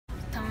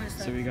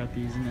So we got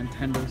these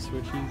Nintendo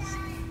Switches.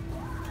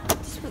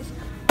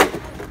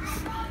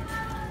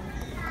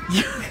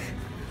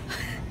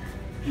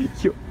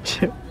 Yo,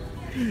 chill.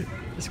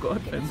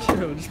 Squad fam,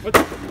 chill. Just what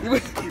are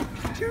you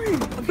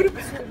doing? I'm putting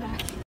it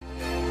back.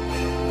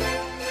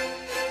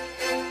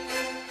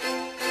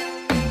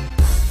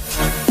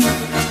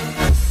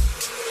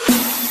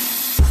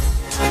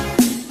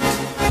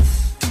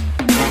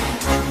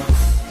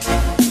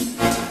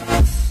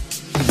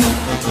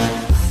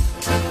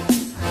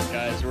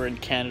 We're in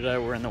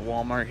Canada, we're in the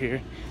Walmart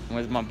here. I'm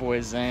with my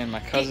boy Zane, my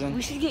cousin. Hey,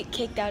 we should get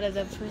kicked out of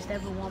the first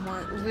ever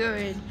Walmart we were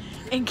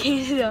in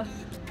Canada.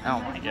 Oh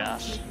my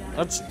gosh.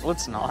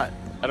 Let's not.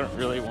 I don't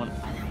really want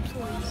to.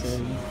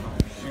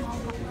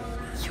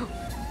 Yo,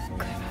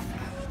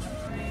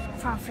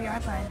 for your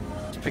iPad.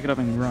 Just pick it up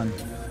and run.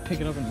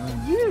 Pick it up and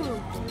run. You!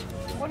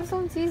 What if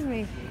someone sees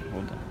me?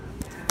 Hold on.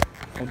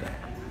 Hold on.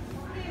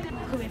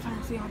 Okay,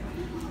 fine, see you.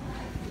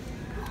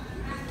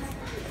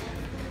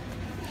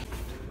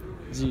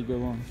 Z,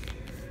 go on.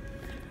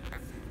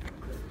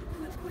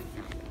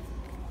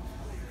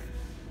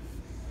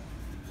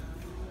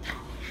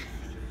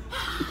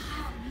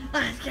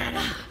 Let's get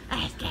it.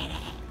 Let's get it.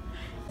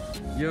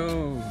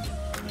 Yo,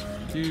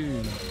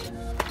 dude.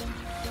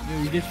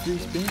 Yo, you get free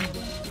spins.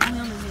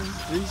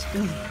 Free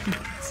spins.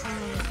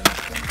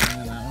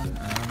 And that one, I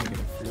want to get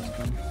a free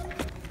spin.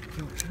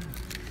 Yo,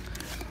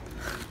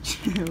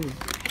 chill.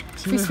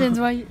 Free spins,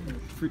 why?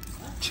 Free.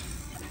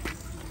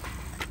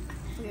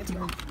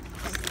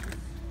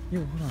 Yo,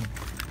 hold on.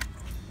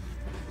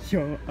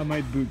 Yo, I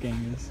might boot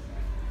gang this.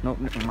 Nope,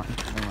 never mind.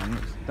 Never mind.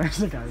 There's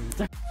the guy.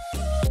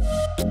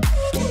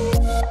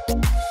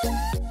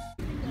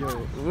 Yo,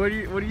 what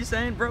are you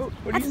saying, bro?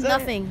 What are you saying? That's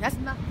nothing. That's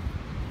nothing.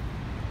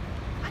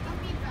 I'm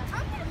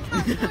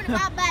gonna put it in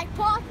my back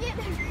pocket.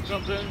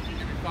 Jump in,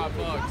 give me $5.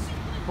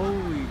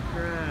 Holy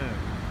crap.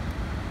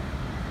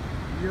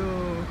 Yo.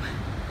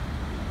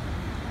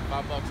 $5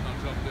 and I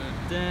jumped in.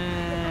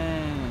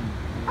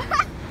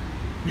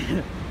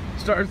 Dang.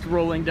 Starts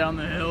rolling down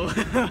the hill. You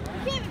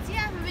can't even see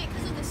half of it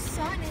because of the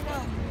sun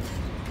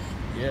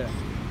and Yeah,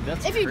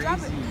 that's If crazy. you drop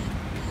it.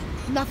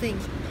 Nothing.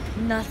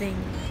 Nothing.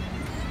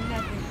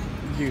 Nothing.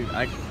 Dude,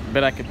 I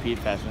bet I could pee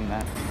faster than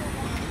that.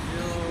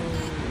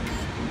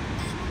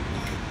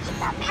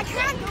 I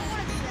kind of don't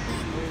want to do that.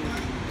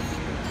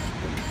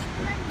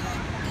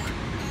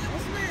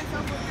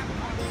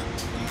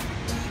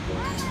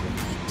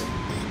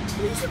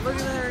 Look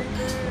at that right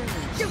there.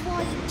 Shit,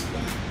 boy.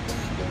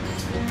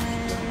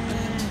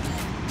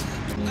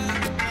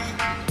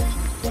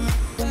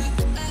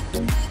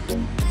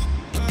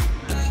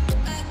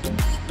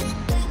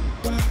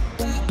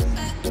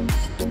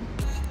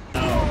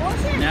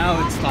 Now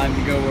it's time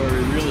to go where we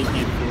really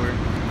came for.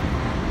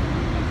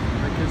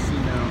 The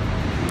casino.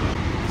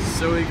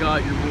 So we got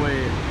your boy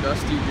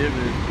Dusty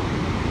Divot.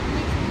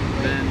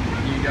 Then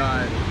you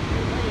got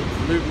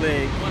Loot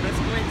Lake.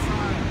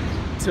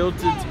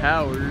 Tilted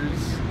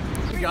Towers.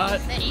 We got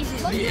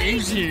the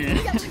Asian.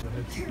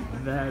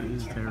 That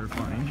is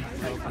terrifying.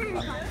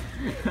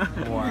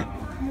 Wow.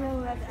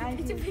 No, that's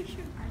actually. It's a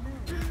picture.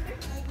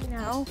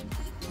 No.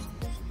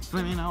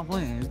 I mean, I'll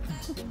play it.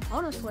 I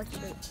want a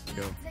sweatshirt.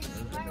 Go.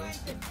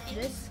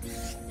 This?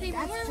 Hey,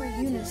 That's for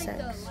unisex.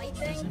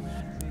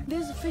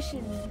 There's a fish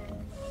in it.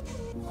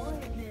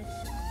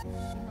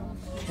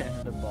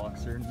 Canada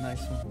boxer,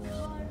 nice one.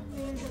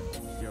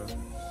 Yo,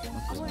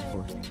 what's this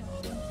for?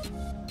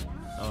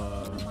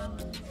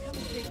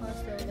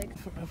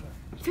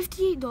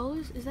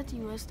 $58? Is that the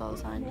US dollar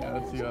sign? Yeah,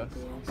 that's US.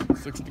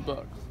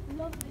 $60.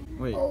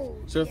 Wait,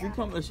 so if we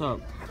pump this up,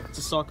 it's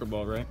a soccer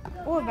ball, right?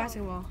 Or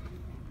basketball.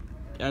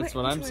 That's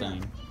what I'm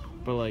saying.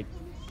 But like,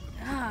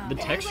 the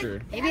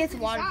texture. Maybe it's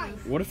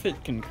waterproof. What if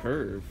it can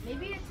curve?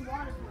 Maybe it's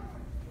waterproof.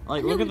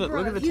 Like, look at the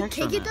If you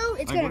texture. kick it though,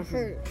 it's gonna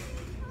hurt.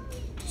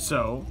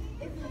 So,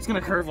 it's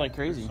gonna curve like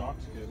crazy.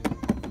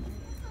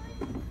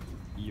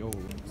 Yo.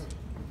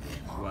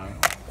 Wow.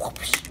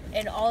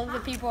 And all of the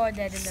people are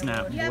dead in the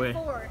Snap, road. You have boy.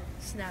 4.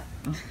 Snap.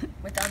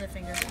 With the other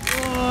finger.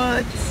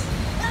 What?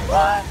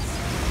 What?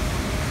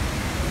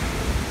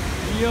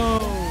 Yo.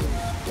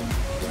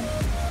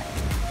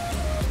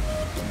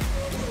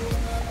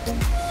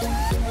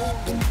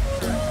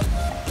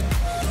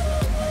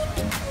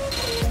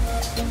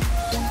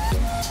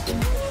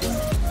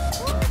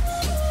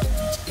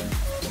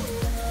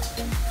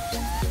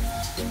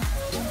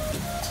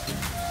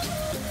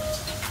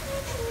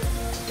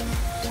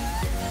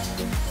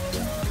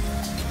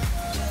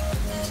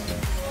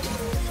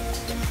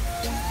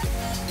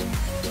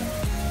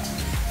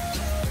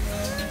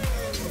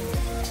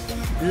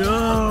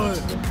 Yo!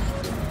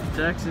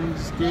 Jackson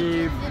just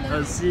gave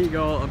a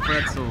seagull a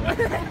pretzel.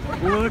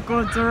 Look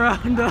what's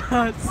around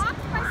us.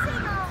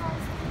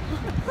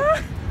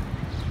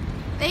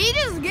 Did he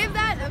just give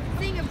that a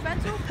thing of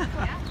pretzel?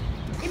 Yeah.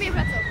 Give me a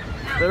pretzel.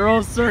 They're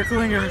all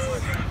circling us.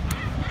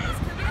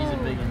 He's a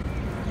big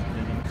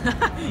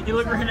one. You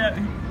look right at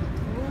me.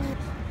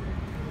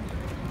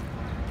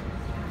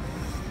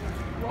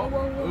 Whoa,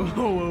 whoa, whoa.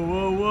 Whoa, whoa,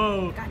 whoa,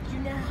 whoa. Got you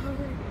now.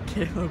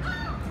 Caleb.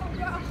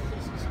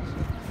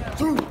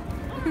 Dude.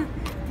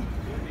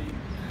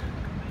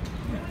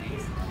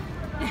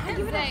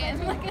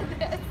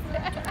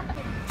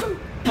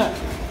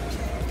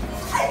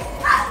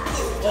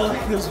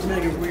 feels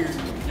mega weird.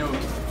 Yo,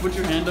 put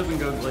your hand up and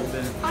go like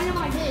that. I know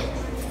I did.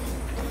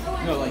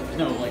 No,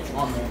 like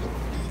on there.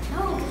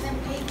 No, because I'm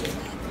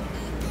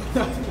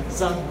pagan.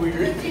 Sounds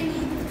weird.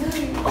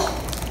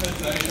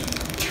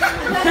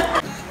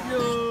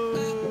 Yo.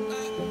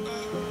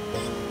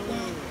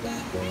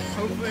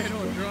 Hopefully I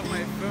don't drop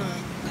my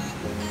phone.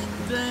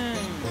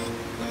 Dang.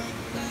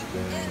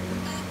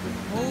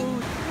 Oh.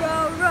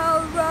 Row, row,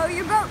 row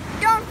your boat.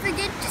 Don't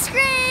forget to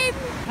scream.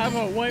 How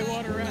about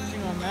whitewater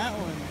rafting on that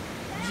one?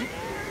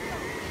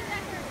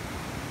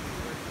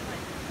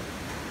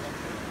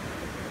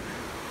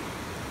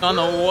 On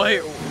the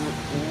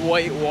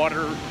white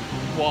water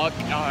walk.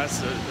 Oh,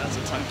 that's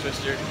a tongue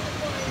twister.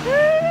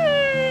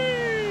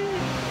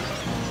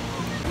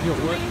 Yo,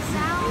 what? Make a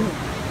sound.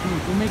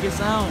 Go make a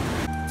sound.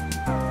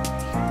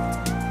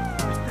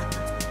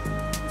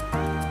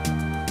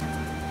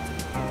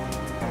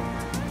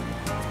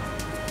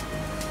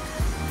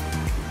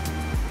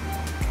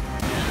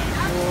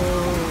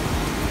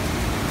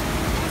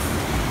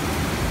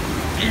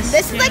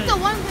 This is like the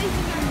one place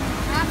you can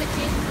have a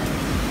chance.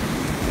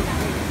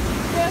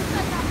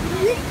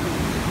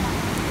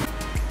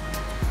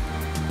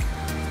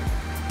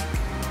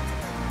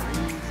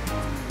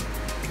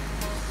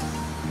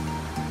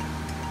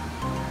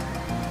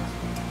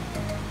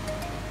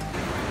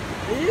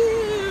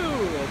 Ew,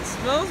 it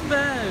smells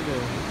bad.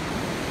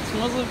 It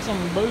smells like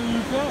some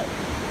boozy cat.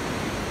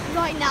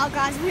 Right now,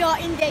 guys, we are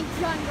in the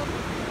jungle.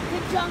 The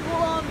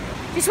jungle of.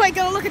 Just wait,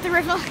 go look at the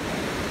river.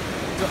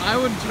 So I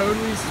would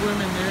totally swim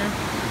in there,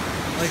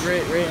 like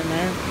right in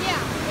there.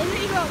 Yeah, and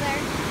then you go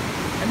there.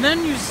 And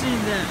then you see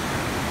that,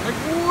 like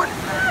what?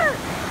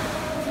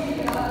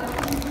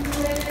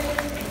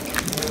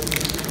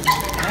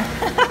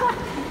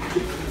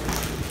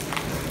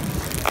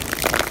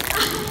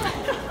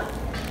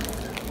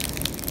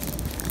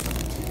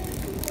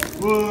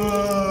 Whoa!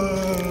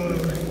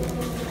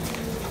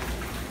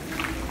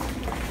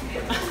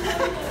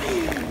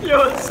 Yo,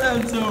 it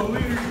sounds so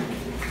weird.